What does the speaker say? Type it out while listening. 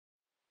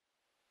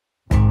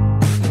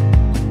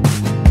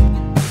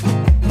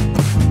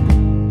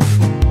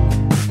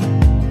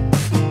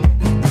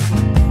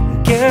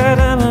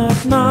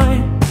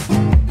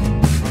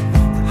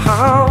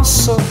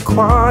so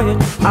quiet,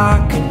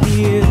 I can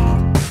hear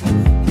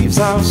leaves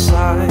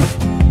outside.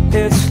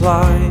 It's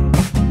like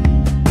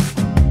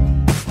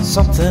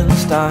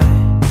something's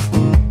died.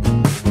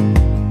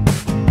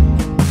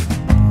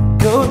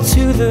 Go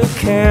to the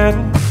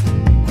kettle,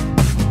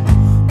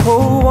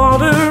 pour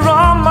water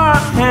on my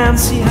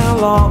hands. See how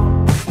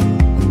long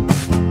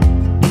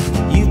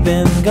you've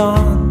been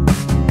gone.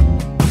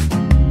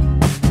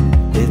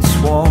 It's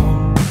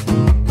warm,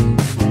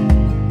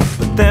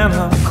 but then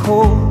I'm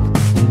cold,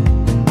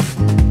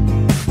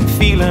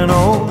 feeling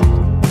old,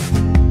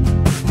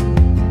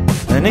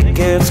 and it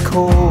gets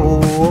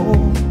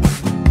cold.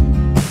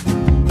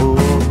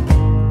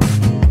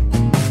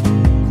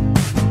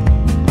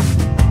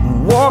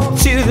 Walk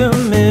to the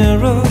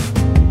mirror,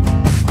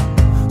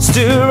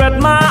 stare at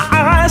my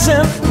eyes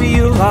and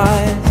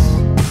realize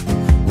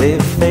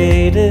they've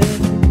faded.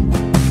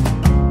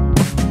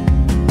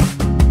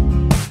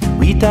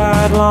 We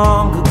died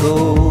long ago.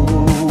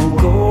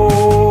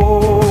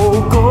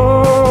 Go,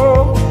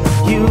 go,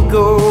 you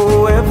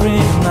go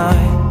every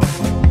night,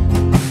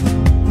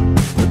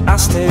 but I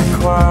stay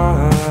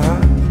quiet.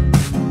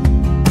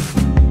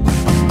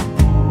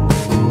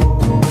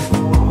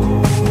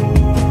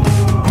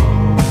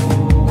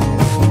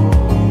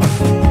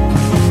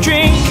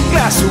 Drink a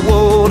glass of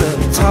water,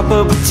 top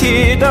of a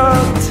tear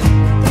duct.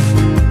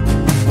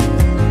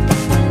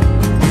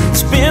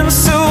 It's been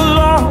so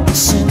long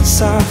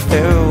since I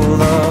felt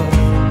love.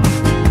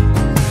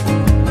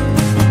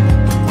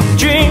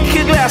 Drink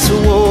a glass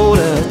of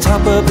water,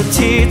 top of the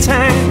tea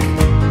tank.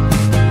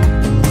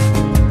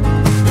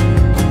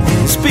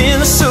 It's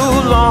been so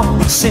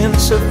long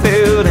since I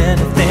felt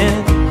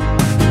anything.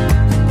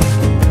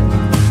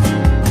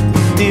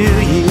 Do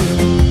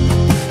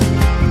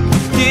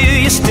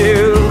you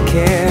still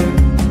care?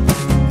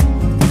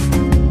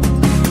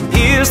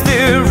 Is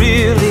there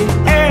really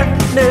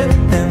anything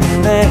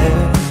there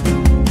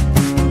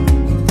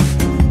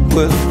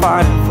worth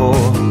fighting for?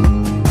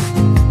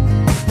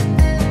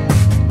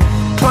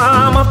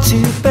 Climb up to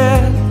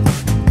bed,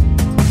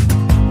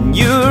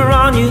 you're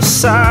on your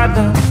side,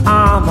 now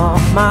I'm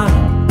on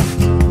mine.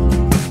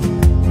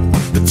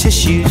 The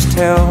tissues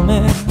tell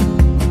me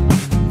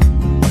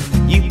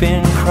you've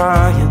been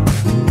crying,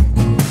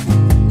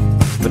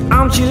 but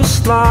I'm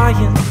just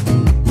lying.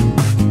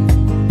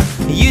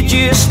 You're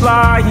just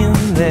lying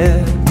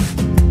there,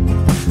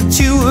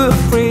 too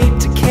afraid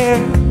to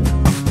care.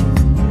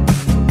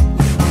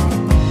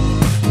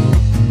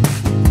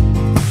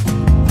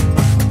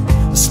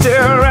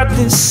 Stare at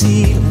this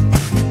ceiling,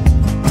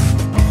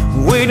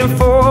 waiting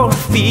for a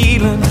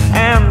feeling,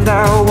 and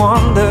I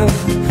wonder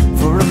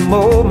for a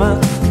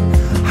moment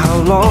how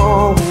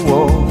long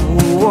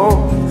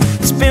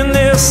it's been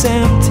this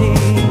empty.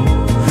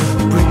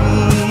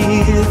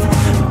 Breathe,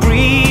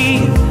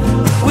 breathe,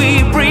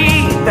 we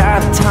breathe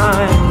out of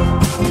time,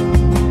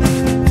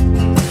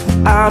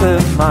 out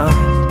of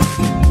mind.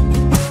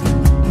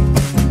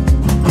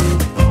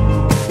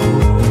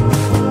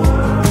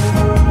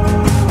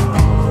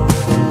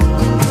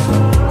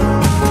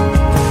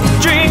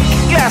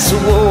 Glass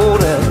of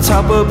water,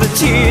 top of the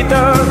tear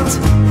duct.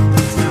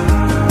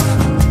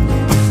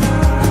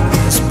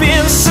 It's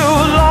been so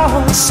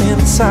long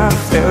since I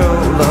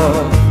felt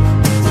love.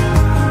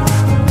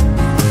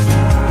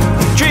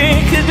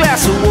 Drink a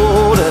glass of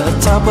water,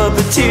 top of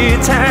the tear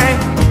tank.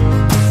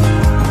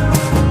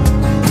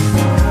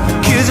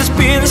 'Cause it's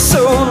been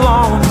so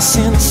long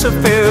since I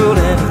felt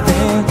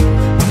anything.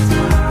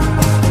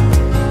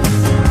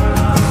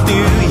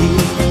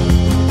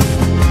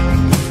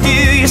 Do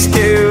you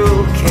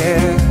still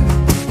care?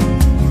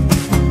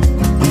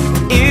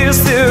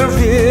 Is there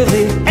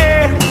really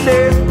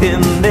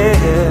anything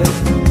there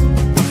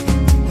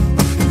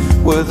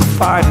worth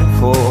fighting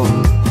for,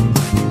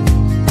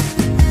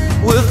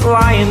 worth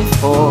lying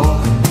for,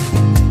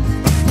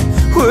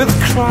 worth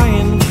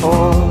crying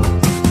for,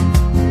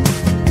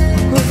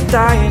 worth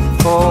dying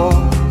for?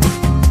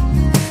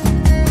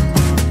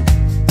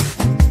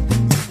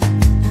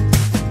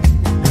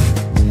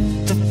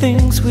 The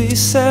things we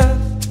said,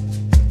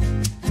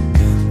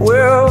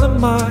 well in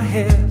my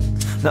head,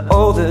 now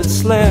all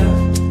that's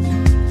left,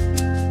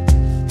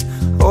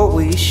 all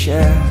we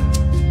share,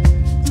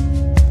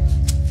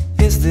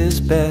 is this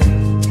bed.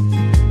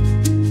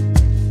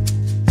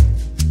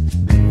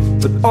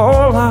 But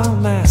all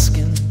I'm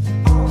asking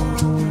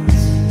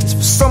is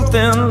for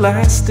something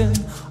lasting.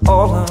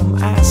 All I'm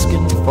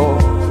asking for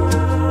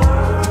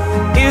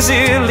is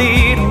a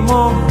little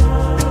more.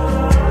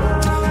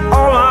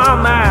 All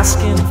I'm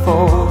asking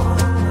for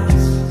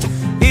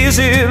is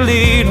a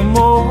little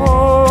more.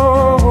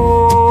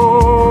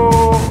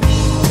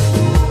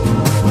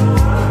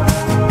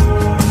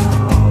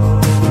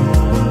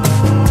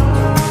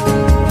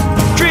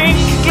 Drink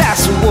a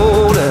glass of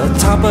water,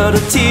 top of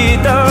the tear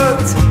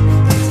duct.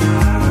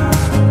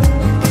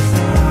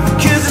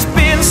 'Cause it's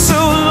been so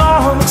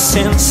long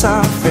since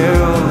I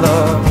felt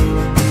love.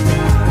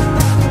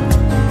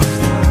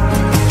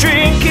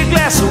 Drink a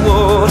glass of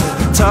water,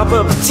 top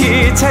of a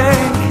tear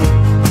tank.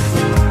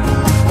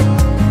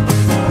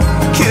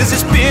 'cause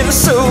it's been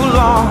so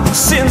long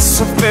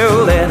since I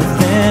felt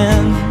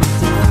anything.